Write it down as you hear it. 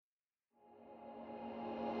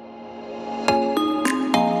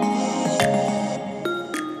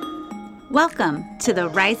Welcome to the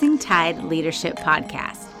Rising Tide Leadership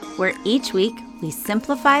Podcast, where each week we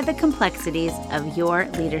simplify the complexities of your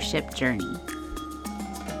leadership journey.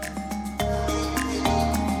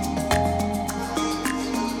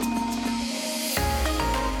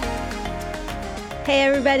 Hey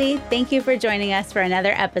everybody, thank you for joining us for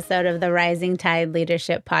another episode of the Rising Tide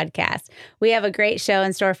Leadership Podcast. We have a great show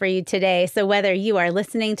in store for you today, so whether you are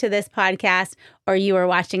listening to this podcast or you are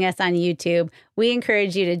watching us on YouTube, we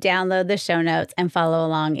encourage you to download the show notes and follow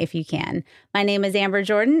along if you can. My name is Amber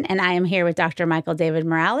Jordan, and I am here with Dr. Michael David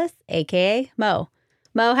Morales, aka Mo.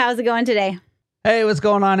 Mo, how's it going today? Hey, what's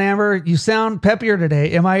going on, Amber? You sound peppier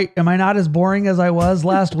today. Am I not as boring as I was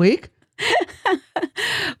last week?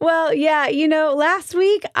 Well, yeah, last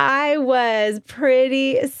week I was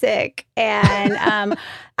pretty sick, and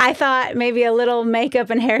I thought maybe a little makeup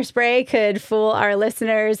and hairspray could fool our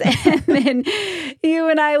listeners. And then you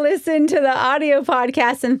and I listened to the audio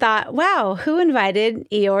podcast and thought, wow, who invited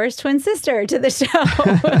Eeyore's twin sister to the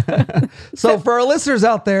show? So for our listeners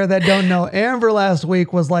out there that don't know, Amber last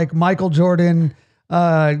week was like Michael Jordan,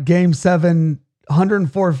 Game 7,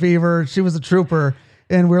 104 fever. She was a trooper.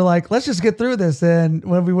 And we're like, let's just get through this. And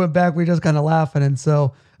when we went back, we just kind of laughing. And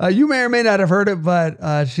so you may or may not have heard it,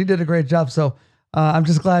 but she did a great job. So I'm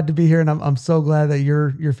just glad to be here. And I'm so glad that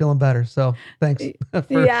you're feeling better. So thanks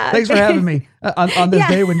thanks for having me on this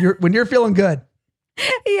day when you're feeling good.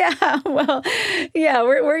 Yeah, well, yeah,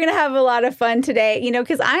 we're going to have a lot of fun today,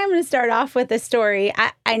 because I am going to start off with a story.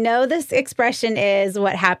 I know this expression is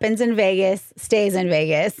what happens in Vegas stays in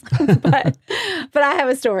Vegas, but I have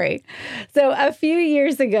a story. So a few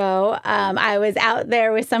years ago, I was out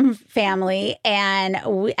there with some family,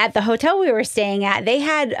 and at the hotel we were staying at, they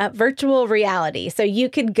had virtual reality. So you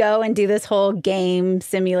could go and do this whole game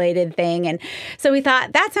simulated thing. And so we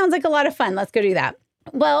thought, that sounds like a lot of fun. Let's go do that.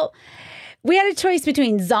 Well, we had a choice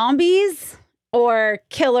between zombies or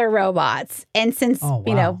killer robots. And since,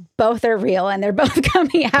 both are real and they're both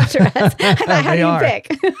coming after us, how do you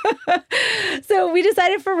pick? So we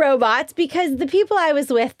decided for robots because the people I was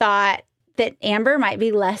with thought that Amber might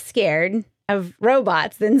be less scared of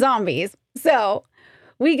robots than zombies. So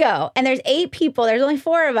we go, and there's 8 people. There's only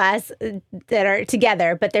 4 of us that are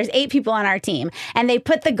together, but there's 8 people on our team. And they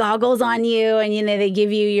put the goggles on you, and, they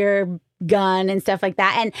give you your gun and stuff like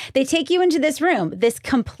that. And they take you into this room, this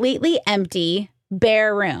completely empty,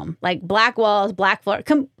 bare room, like black walls, black floor,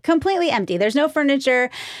 completely empty. There's no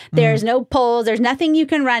furniture. There's no poles. There's nothing you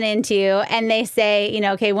can run into. And they say,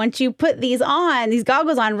 okay, once you put these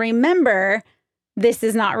goggles on, remember, this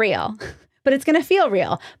is not real, but it's going to feel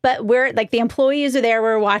real. But we're like, the employees are there.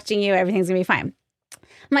 We're watching you. Everything's going to be fine. I'm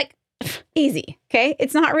like, easy. Okay.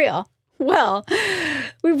 It's not real. Well,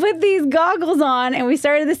 we put these goggles on and we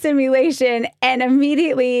started the simulation, and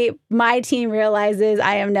immediately my team realizes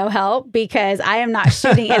I am no help because I am not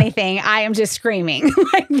shooting anything. I am just screaming.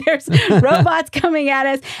 Like, there's robots coming at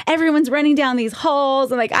us. Everyone's running down these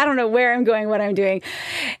halls, and like, I don't know where I'm going, what I'm doing.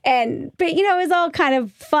 But it was all kind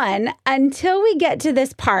of fun until we get to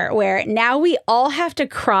this part where now we all have to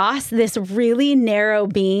cross this really narrow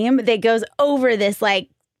beam that goes over this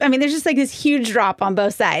there's just like this huge drop on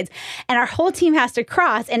both sides, and our whole team has to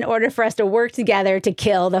cross in order for us to work together to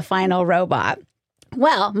kill the final robot.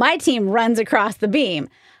 Well, my team runs across the beam.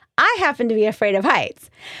 I happen to be afraid of heights.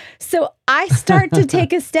 So I start to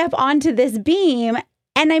take a step onto this beam,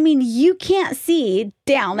 and you can't see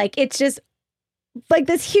down. Like, it's just like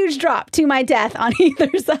this huge drop to my death on either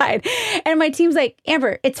side. And my team's like,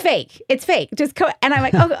 Amber, it's fake. It's fake. Just go. And I'm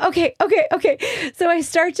like, oh, okay. So I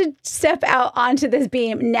start to step out onto this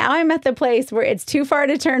beam. Now I'm at the place where it's too far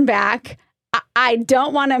to turn back. I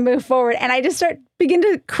don't want to move forward. And I just begin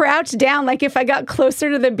to crouch down. Like, if I got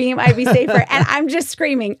closer to the beam, I'd be safer. And I'm just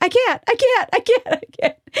screaming, I can't.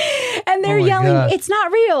 And they're yelling, gosh, it's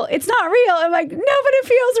not real. I'm like, no, but it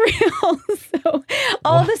feels real. So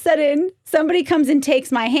all of a sudden, somebody comes and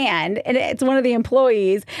takes my hand, and it's one of the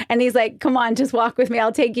employees. And he's like, come on, just walk with me.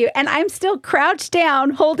 I'll take you. And I'm still crouched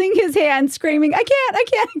down, holding his hand, screaming, I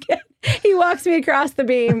can't. He walks me across the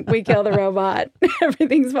beam. We kill the robot.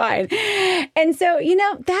 Everything's fine. And so,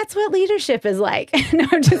 that's what leadership is like. No,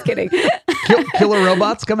 I'm just kidding. Killer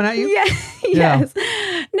robots coming at you? Yeah. Yes.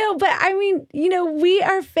 No, but we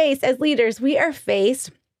are faced as leaders, we are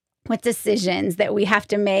faced with decisions that we have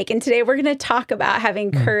to make. And today we're going to talk about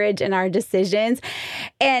having courage in our decisions.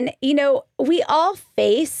 And, we all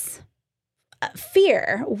face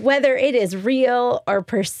fear, whether it is real or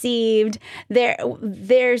perceived.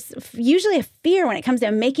 There's usually a fear when it comes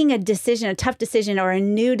to making a decision, a tough decision or a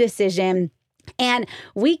new decision. And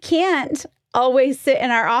we can't always sit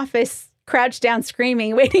in our office crouched down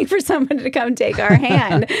screaming, waiting for someone to come take our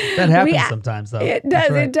hand. That happens sometimes, though. It does,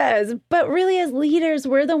 right. It does. But really, as leaders,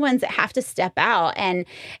 we're the ones that have to step out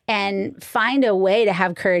and find a way to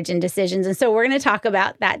have courage in decisions. And so we're going to talk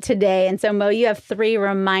about that today. And so, Mo, you have 3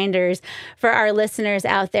 reminders for our listeners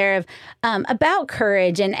out there of about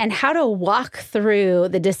courage and how to walk through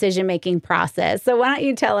the decision-making process. So why don't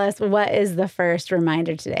you tell us what is the first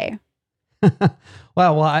reminder today?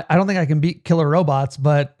 Well, I don't think I can beat killer robots,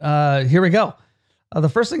 but here we go. The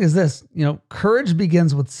first thing is this, courage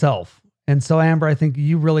begins with self. And so, Amber, I think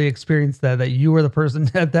you really experienced that you were the person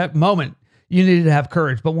at that moment. You needed to have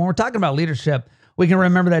courage. But when we're talking about leadership, we can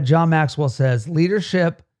remember that John Maxwell says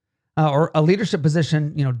leadership or a leadership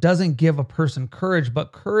position, doesn't give a person courage,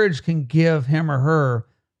 but courage can give him or her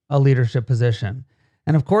a leadership position.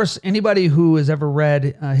 And of course, anybody who has ever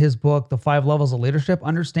read his book, The 5 Levels of Leadership,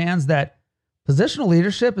 understands that positional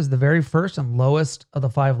leadership is the very first and lowest of the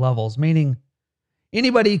 5 levels, meaning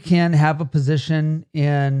anybody can have a position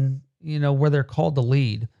in, where they're called to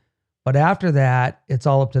lead. But after that, it's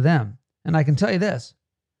all up to them. And I can tell you this,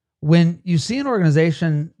 when you see an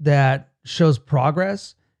organization that shows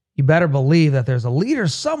progress, you better believe that there's a leader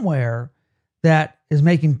somewhere that is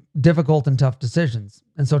making difficult and tough decisions.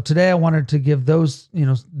 And so today I wanted to give those,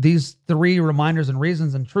 these 3 reminders and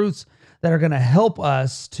reasons and truths that are going to help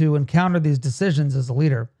us to encounter these decisions as a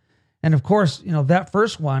leader. And of course, that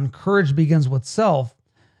first one, courage begins with self,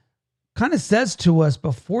 kind of says to us,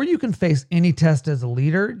 before you can face any test as a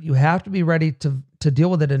leader, you have to be ready to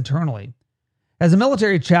deal with it internally. As a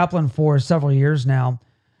military chaplain for several years now,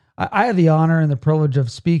 I have the honor and the privilege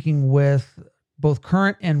of speaking with both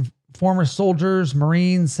current and former soldiers,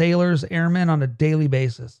 Marines, sailors, airmen on a daily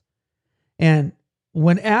basis. And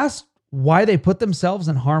when asked why they put themselves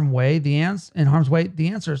in harm's way, the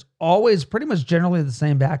answer is always pretty much generally the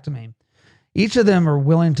same back to me. Each of them are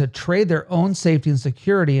willing to trade their own safety and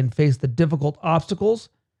security and face the difficult obstacles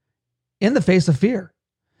in the face of fear.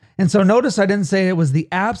 And so notice I didn't say it was the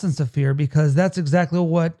absence of fear, because that's exactly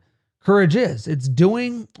what courage is. It's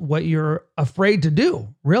doing what you're afraid to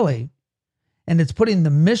do, really. And it's putting the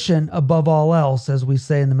mission above all else, as we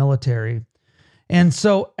say in the military. And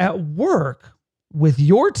so at work, with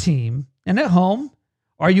your team and at home,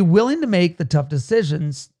 are you willing to make the tough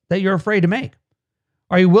decisions that you're afraid to make?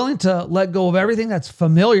 Are you willing to let go of everything that's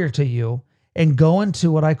familiar to you and go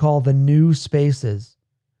into what I call the new spaces?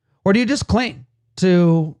 Or do you just cling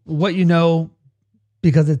to what you know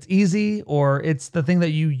because it's easy or it's the thing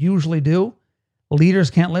that you usually do?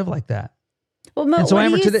 Leaders can't live like that. Well, Mo, so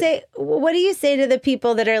what do you say to the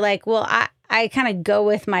people that are like, well, I kind of go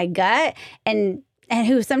with my gut and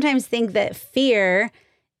who sometimes think that fear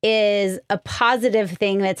is a positive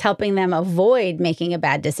thing that's helping them avoid making a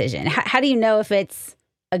bad decision? How do you know if it's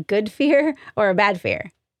a good fear or a bad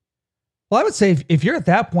fear? Well, I would say if you're at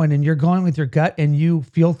that point and you're going with your gut and you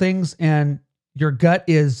feel things and your gut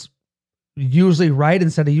is usually right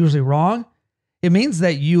instead of usually wrong, it means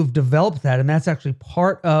that you've developed that. And that's actually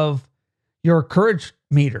part of your courage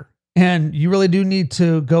meter. And you really do need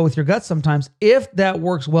to go with your gut sometimes if that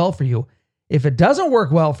works well for you. If it doesn't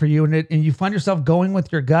work well for you and you find yourself going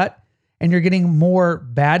with your gut and you're getting more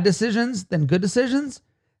bad decisions than good decisions,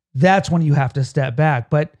 that's when you have to step back.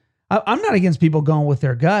 But I'm not against people going with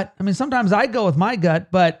their gut. I mean, sometimes I go with my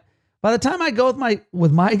gut, but by the time I go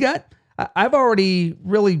with my gut, I've already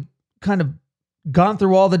really kind of gone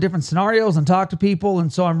through all the different scenarios and talked to people,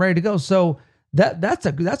 and so I'm ready to go. So that's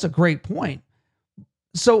a great point.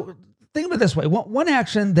 So think of it this way: one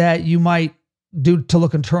action that you might do to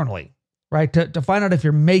look internally, right, to find out if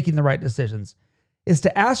you're making the right decisions, is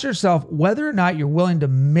to ask yourself whether or not you're willing to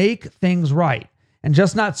make things right and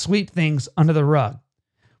just not sweep things under the rug.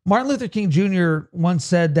 Martin Luther King Jr. once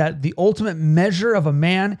said that the ultimate measure of a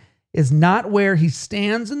man is not where he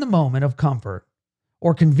stands in the moment of comfort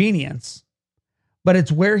or convenience, but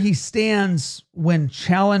it's where he stands when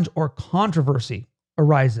challenge or controversy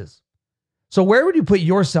arises. So where would you put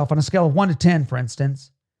yourself on a scale of 1 to 10, for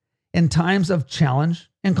instance, in times of challenge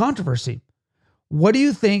and controversy? What do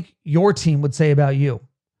you think your team would say about you?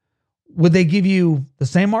 Would they give you the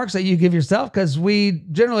same marks that you give yourself? Because we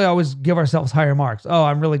generally always give ourselves higher marks. Oh,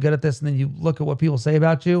 I'm really good at this. And then you look at what people say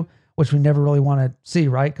about you, which we never really want to see,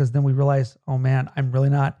 right? Because then we realize, oh man, I'm really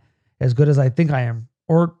not as good as I think I am.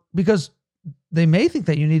 Or because they may think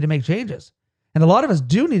that you need to make changes. And a lot of us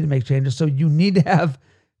do need to make changes. So you need to have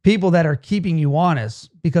people that are keeping you honest,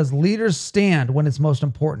 because leaders stand when it's most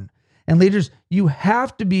important. And leaders, you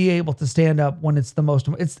have to be able to stand up when it's the most,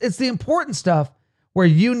 it's the important stuff where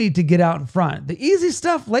you need to get out in front. The easy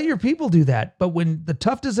stuff, let your people do that. But when the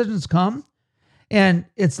tough decisions come, and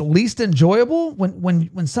it's least enjoyable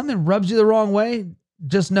when something rubs you the wrong way.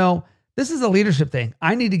 Just know this is a leadership thing.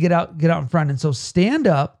 I need to get out in front. And so stand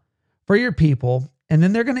up for your people, and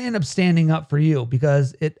then they're going to end up standing up for you,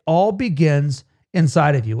 because it all begins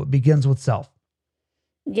inside of you. It begins with self.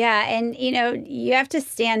 Yeah. And, you have to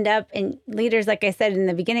stand up, and leaders, like I said in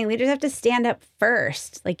the beginning, leaders have to stand up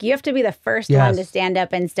first. Like, you have to be the first one to stand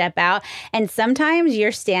up and step out. And sometimes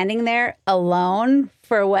you're standing there alone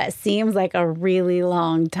for what seems like a really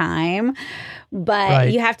long time,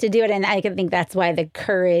 but you have to do it. And I think that's why the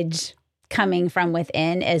courage coming from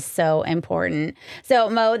within is so important. So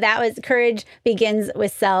Mo, that was courage begins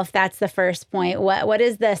with self. That's the first point. What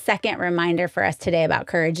is the second reminder for us today about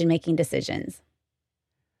courage and making decisions?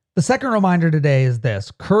 The second reminder today is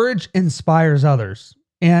this: courage inspires others.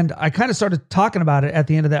 And I kind of started talking about it at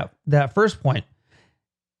the end of that first point.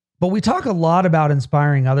 But we talk a lot about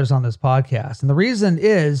inspiring others on this podcast. And the reason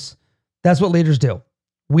is that's what leaders do.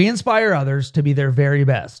 We inspire others to be their very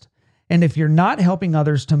best. And if you're not helping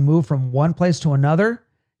others to move from one place to another,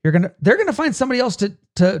 they're going to find somebody else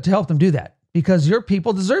to help them do that, because your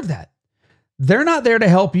people deserve that. They're not there to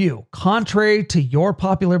help you, contrary to your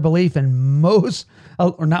popular belief. And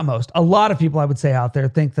a lot of people, I would say, out there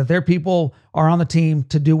think that their people are on the team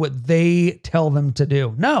to do what they tell them to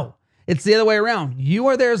do. No, it's the other way around. You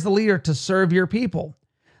are there as the leader to serve your people.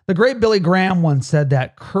 The great Billy Graham once said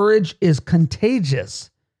that courage is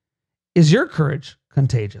contagious. Is your courage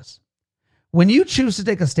contagious? When you choose to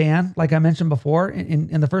take a stand, like I mentioned before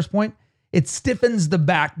in the first point, it stiffens the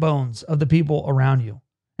backbones of the people around you.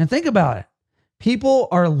 And think about it. People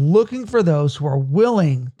are looking for those who are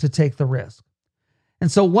willing to take the risk.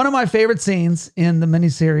 And so one of my favorite scenes in the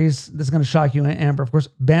miniseries, this is going to shock you, Amber, of course,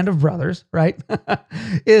 Band of Brothers, right?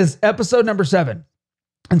 is episode number 7.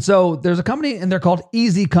 And so there's a company, and they're called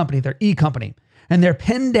Easy Company. They're E Company, and they're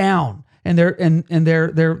pinned down, and they're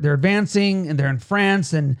advancing, and they're in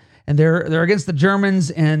France, and they're against the Germans,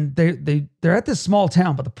 and they're at this small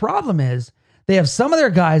town. But the problem is they have some of their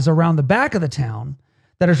guys around the back of the town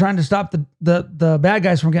that are trying to stop the bad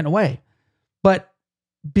guys from getting away. But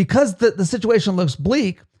because the situation looks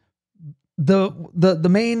bleak, the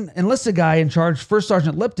main enlisted guy in charge, First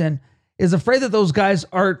Sergeant Lipton, is afraid that those guys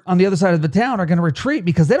are on the other side of the town are going to retreat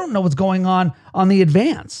because they don't know what's going on the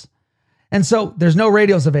advance. And so there's no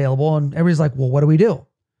radios available, and everybody's like, well, what do we do?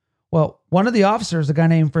 Well, one of the officers, a guy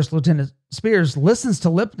named First Lieutenant Spears, listens to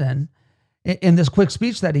Lipton in this quick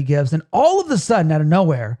speech that he gives, and all of a sudden, out of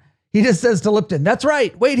nowhere, he just says to Lipton, "That's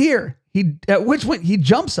right, wait here." At which point he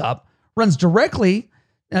jumps up, runs directly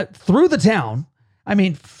through the town. I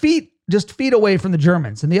mean, feet away from the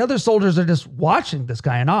Germans, and the other soldiers are just watching this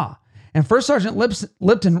guy in awe. And First Sergeant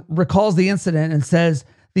Lipton recalls the incident and says,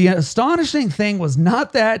 the astonishing thing was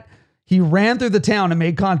not that he ran through the town and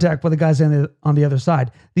made contact with the guys on the other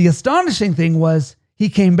side. The astonishing thing was he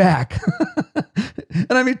came back.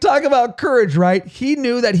 And I mean, talk about courage, right? He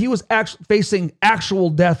knew that he was facing actual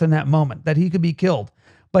death in that moment, that he could be killed.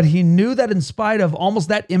 But he knew that in spite of almost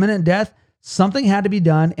that imminent death, something had to be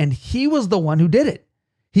done, and he was the one who did it.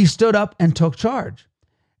 He stood up and took charge.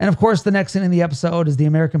 And of course, the next scene in the episode is the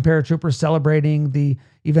American paratroopers celebrating the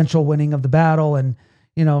eventual winning of the battle. And,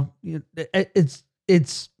 you know,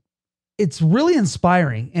 it's really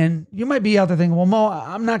inspiring. And you might be out there thinking, well, Mo,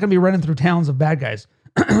 I'm not going to be running through towns of bad guys.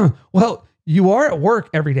 Well, you are at work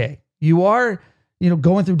every day. You are,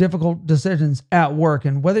 going through difficult decisions at work.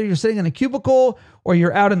 And whether you're sitting in a cubicle or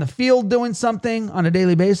you're out in the field doing something on a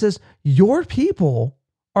daily basis, your people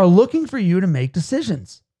are looking for you to make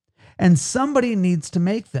decisions. And somebody needs to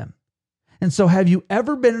make them. And so have you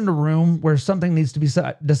ever been in a room where something needs to be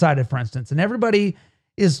decided, for instance, and everybody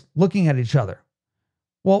is looking at each other?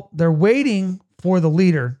 Well, they're waiting for the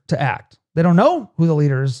leader to act. They don't know who the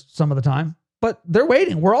leader is some of the time, but they're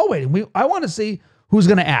waiting. We're all waiting. I want to see who's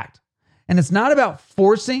going to act. And it's not about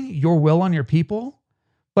forcing your will on your people,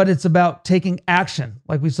 but it's about taking action.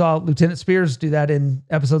 Like we saw Lieutenant Spears do that in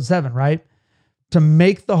episode 7, right? To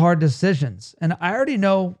make the hard decisions. And I already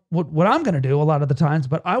know what I'm going to do a lot of the times,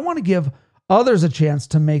 but I want to give others a chance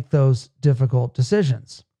to make those difficult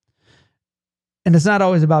decisions. And it's not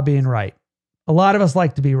always about being right. A lot of us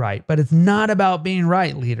like to be right, but it's not about being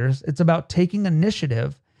right, leaders. It's about taking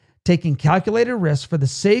initiative, taking calculated risks for the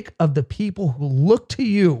sake of the people who look to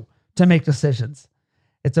you to make decisions.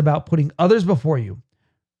 It's about putting others before you.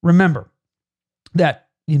 Remember that,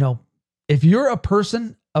 if you're a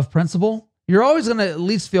person of principle, you're always going to at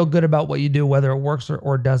least feel good about what you do, whether it works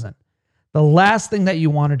or doesn't. The last thing that you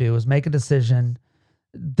want to do is make a decision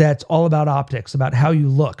that's all about optics, about how you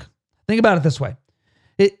look. Think about it this way.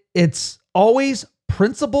 It's always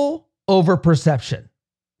principle over perception.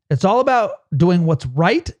 It's all about doing what's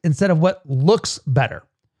right instead of what looks better.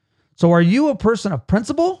 So are you a person of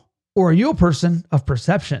principle or are you a person of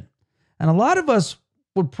perception? And a lot of us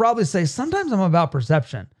would probably say, sometimes I'm about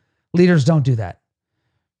perception. Leaders don't do that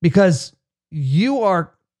because you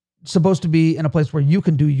are supposed to be in a place where you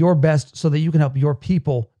can do your best so that you can help your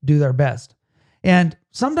people do their best. And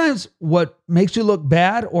sometimes what makes you look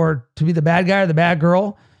bad or to be the bad guy or the bad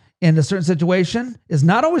girl in a certain situation is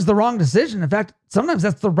not always the wrong decision. In fact, sometimes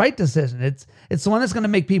that's the right decision. It's the one that's going to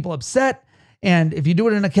make people upset. And if you do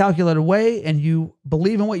it in a calculated way and you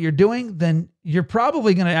believe in what you're doing, then you're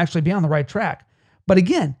probably going to actually be on the right track. But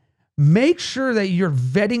again, make sure that you're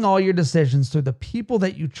vetting all your decisions through the people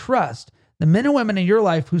that you trust, the men and women in your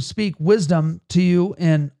life who speak wisdom to you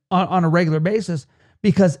on a regular basis,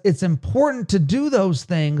 because it's important to do those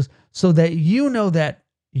things so that you know that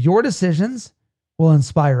your decisions will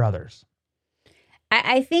inspire others.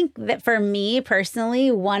 I think that for me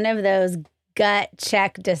personally, one of those gut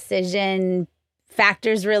check decision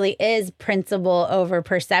factors really is principle over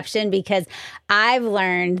perception, because I've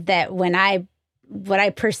learned that what I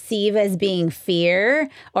perceive as being fear,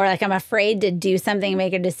 or like I'm afraid to do something,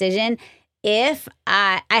 make a decision, if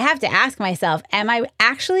I have to ask myself, am I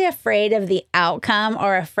actually afraid of the outcome,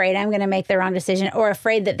 or afraid I'm going to make the wrong decision, or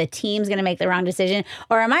afraid that the team's going to make the wrong decision?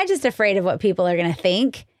 Or am I just afraid of what people are going to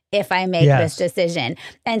think if I make this decision?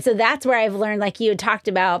 And so that's where I've learned, like you had talked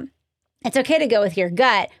about, it's okay to go with your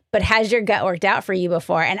gut, but has your gut worked out for you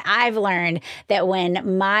before? And I've learned that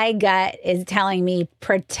when my gut is telling me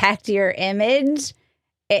protect your image,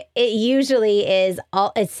 it usually is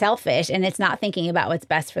it's selfish and it's not thinking about what's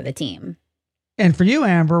best for the team. And for you,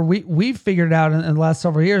 Amber, we've figured out in the last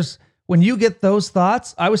several years, when you get those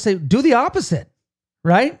thoughts, I would say do the opposite,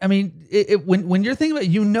 right? I mean, when you're thinking about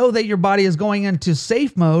it, you know that your body is going into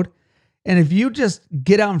safe mode. And if you just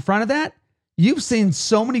get out in front of that, you've seen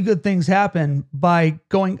so many good things happen by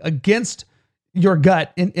going against your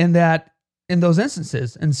gut in those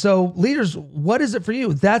instances. And so leaders, what is it for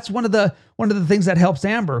you? That's one of the things that helps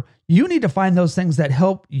Amber. You need to find those things that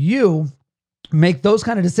help you make those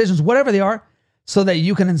kind of decisions, whatever they are, so that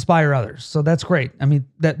you can inspire others. So that's great. I mean,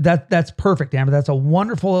 that's perfect, Amber. That's a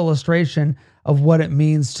wonderful illustration of what it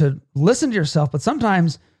means to listen to yourself, but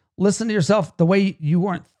sometimes listen to yourself the way you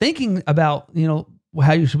weren't thinking about,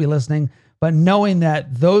 how you should be listening, but knowing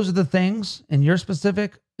that those are the things in your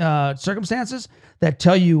specific circumstances that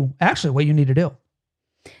tell you actually what you need to do.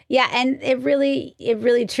 Yeah. And it really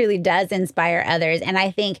truly does inspire others. And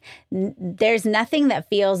I think there's nothing that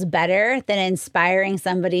feels better than inspiring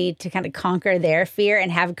somebody to kind of conquer their fear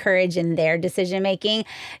and have courage in their decision making.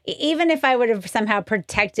 Even if I would have somehow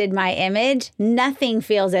protected my image, nothing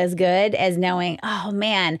feels as good as knowing, oh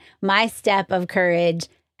man, my step of courage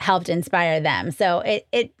helped inspire them. So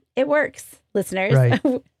it works, listeners. Right.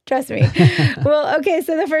 Trust me. Well, okay.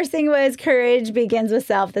 So the first thing was courage begins with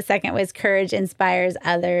self. The second was courage inspires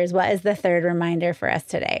others. What is the third reminder for us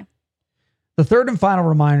today? The third and final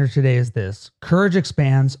reminder today is this: courage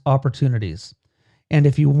expands opportunities. And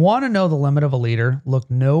if you want to know the limit of a leader, look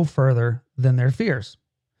no further than their fears.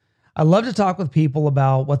 I love to talk with people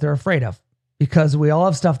about what they're afraid of, because we all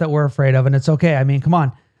have stuff that we're afraid of, and it's okay. I mean, come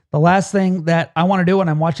on. The last thing that I want to do when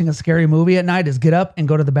I'm watching a scary movie at night is get up and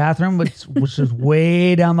go to the bathroom, which is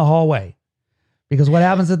way down the hallway. Because what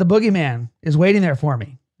happens is the boogeyman is waiting there for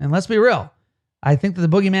me. And let's be real. I think that the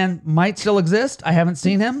boogeyman might still exist. I haven't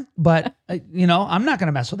seen him, but I'm not going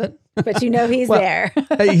to mess with it. But he's there.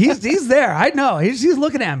 he's there. I know. He's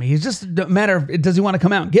looking at me. He's just a matter of, does he want to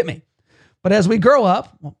come out and get me? But as we grow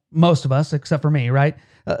up, most of us, except for me, right?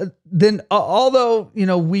 Then although,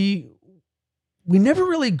 we never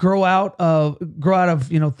really grow out of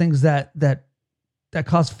things that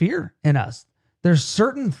cause fear in us. There's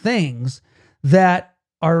certain things that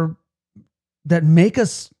make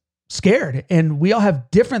us scared, and we all have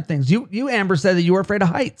different things. You Amber said that you were afraid of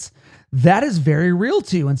heights. That is very real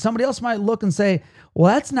to you. And somebody else might look and say,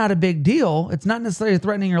 well, that's not a big deal. It's not necessarily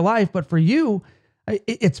threatening your life, but for you,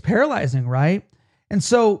 it's paralyzing, right? And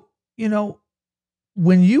so,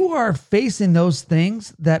 when you are facing those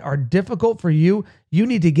things that are difficult for you, you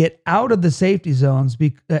need to get out of the safety zones,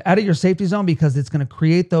 out of your safety zone, because it's going to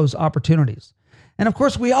create those opportunities. And of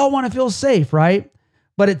course, we all want to feel safe, right?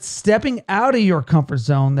 But it's stepping out of your comfort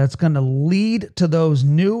zone that's going to lead to those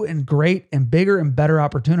new and great and bigger and better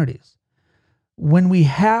opportunities. When we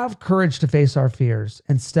have courage to face our fears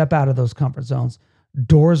and step out of those comfort zones,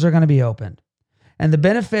 doors are going to be opened. And the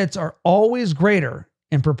benefits are always greater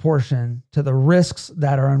in proportion to the risks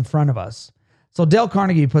that are in front of us. So Dale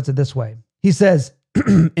Carnegie puts it this way. He says,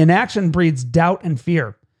 inaction breeds doubt and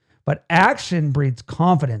fear, but action breeds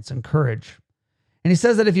confidence and courage. And he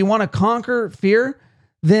says that if you want to conquer fear,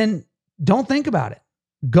 then don't think about it.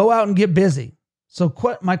 Go out and get busy. So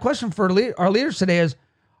my question for our leaders today is,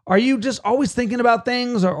 are you just always thinking about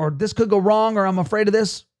things or this could go wrong or I'm afraid of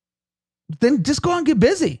this? Then just go out and get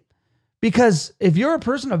busy. Because if you're a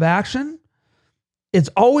person of action, it's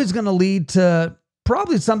always going to lead to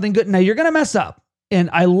probably something good. Now, you're going to mess up. And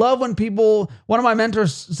I love when one of my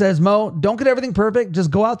mentors says, Mo, don't get everything perfect. Just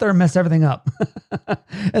go out there and mess everything up.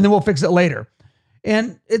 And then we'll fix it later.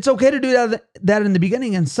 And it's okay to do that in the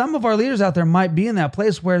beginning. And some of our leaders out there might be in that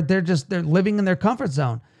place where they're living in their comfort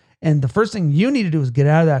zone. And the first thing you need to do is get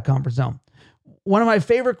out of that comfort zone. One of my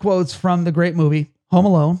favorite quotes from the great movie, Home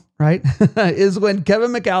Alone, right, is when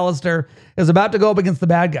Kevin McAllister is about to go up against the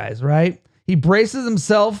bad guys, right? He braces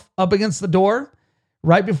himself up against the door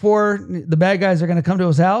right before the bad guys are going to come to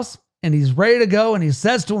his house, and he's ready to go, and he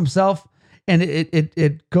says to himself, and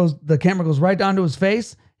the camera goes right down to his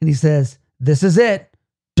face, and he says, "This is it.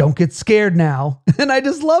 Don't get scared now." And I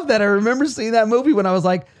just love that. I remember seeing that movie when I was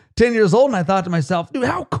like 10 years old, and I thought to myself, dude,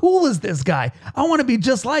 how cool is this guy? I want to be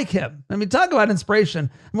just like him. I mean, talk about inspiration.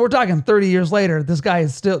 I mean, we're talking 30 years later. This guy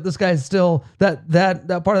is still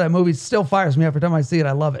that part of that movie still fires me every time I see it.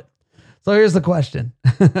 I love it. So here's the question.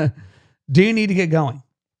 Do you need to get going?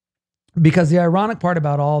 Because the ironic part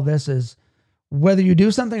about all this is whether you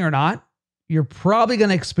do something or not, you're probably going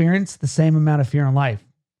to experience the same amount of fear in life.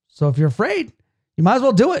 So if you're afraid, you might as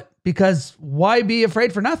well do it, because why be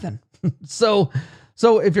afraid for nothing? So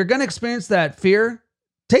if you're going to experience that fear,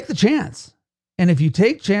 take the chance. And if you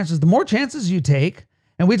take chances, the more chances you take,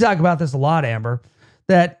 and we talk about this a lot, Amber,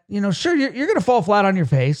 that, sure, you're going to fall flat on your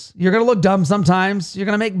face. You're going to look dumb sometimes. You're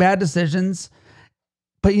going to make bad decisions.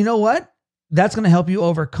 But you know what? That's going to help you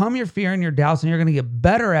overcome your fear and your doubts, and you're going to get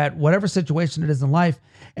better at whatever situation it is in life.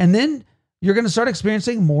 And then you're going to start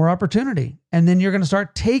experiencing more opportunity. And then you're going to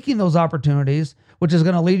start taking those opportunities, which is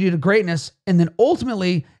going to lead you to greatness. And then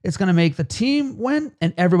ultimately, it's going to make the team win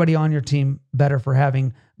and everybody on your team better for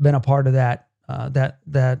having been a part of that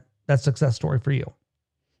success story for you.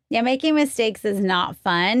 Yeah, making mistakes is not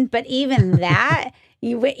fun, but even that,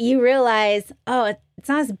 you realize, oh, it's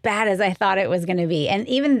not as bad as I thought it was going to be. And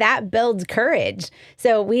even that builds courage.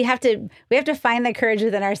 So we have to find the courage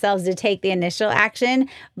within ourselves to take the initial action.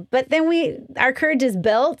 But then our courage is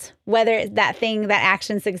built, whether that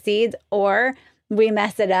action succeeds or we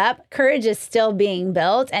mess it up. Courage is still being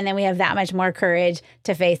built. And then we have that much more courage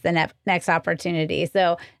to face the next opportunity.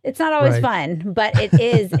 So it's not always fun, but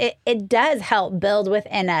it does help build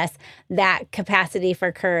within us that capacity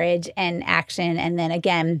for courage and action. And then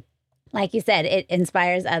again, like you said, it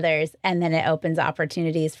inspires others, and then it opens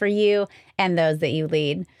opportunities for you and those that you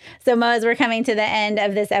lead. So Mo, as we're coming to the end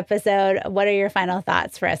of this episode, what are your final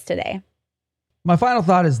thoughts for us today? My final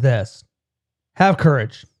thought is this: have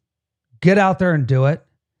courage. Get out there and do it.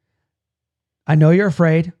 I know you're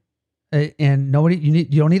afraid, and you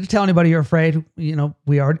don't need to tell anybody you're afraid.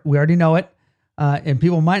 We already know it, and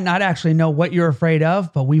people might not actually know what you're afraid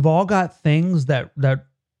of, but we've all got things that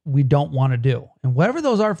we don't want to do. And whatever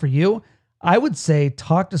those are for you, I would say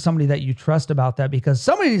talk to somebody that you trust about that, because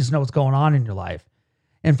somebody needs to know what's going on in your life.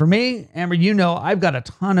 And for me, Amber, I've got a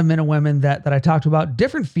ton of men and women that I talk to about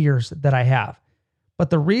different fears that I have.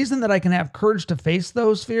 But the reason that I can have courage to face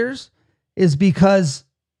those fears is because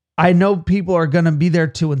I know people are going to be there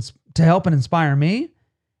to help and inspire me,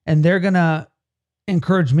 and they're going to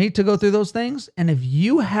encourage me to go through those things. And if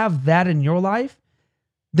you have that in your life,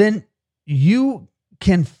 then you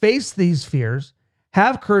can face these fears,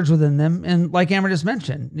 have courage within them. And like Amber just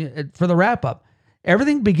mentioned, for the wrap up,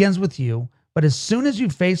 everything begins with you. But as soon as you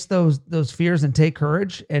face those fears and take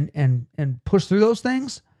courage and push through those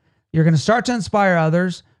things, you're going to start to inspire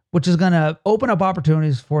others, which is going to open up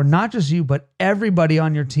opportunities for not just you, but everybody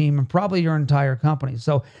on your team and probably your entire company.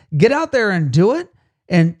 So get out there and do it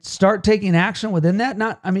and start taking action within that.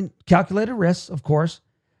 Calculated risks, of course,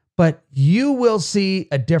 but you will see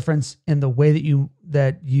a difference in the way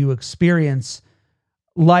that you experience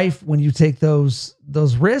life when you take those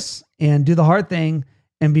risks and do the hard thing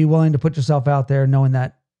and be willing to put yourself out there, knowing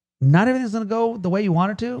that not everything's going to go the way you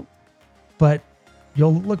want it to, but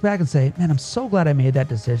you'll look back and say, man, I'm so glad I made that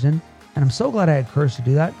decision. And I'm so glad I had courage to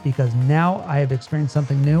do that, because now I have experienced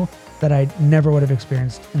something new that I never would have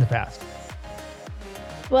experienced in the past.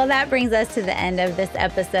 Well, that brings us to the end of this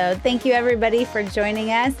episode. Thank you, everybody, for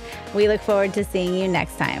joining us. We look forward to seeing you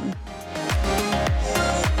next time.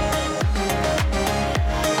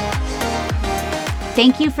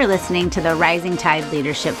 Thank you for listening to the Rising Tide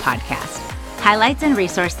Leadership Podcast. Highlights and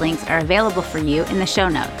resource links are available for you in the show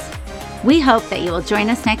notes. We hope that you will join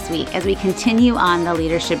us next week as we continue on the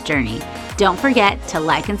leadership journey, Don't forget to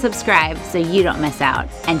like and subscribe so you don't miss out,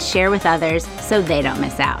 and share with others so they don't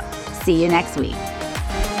miss out. See you next week.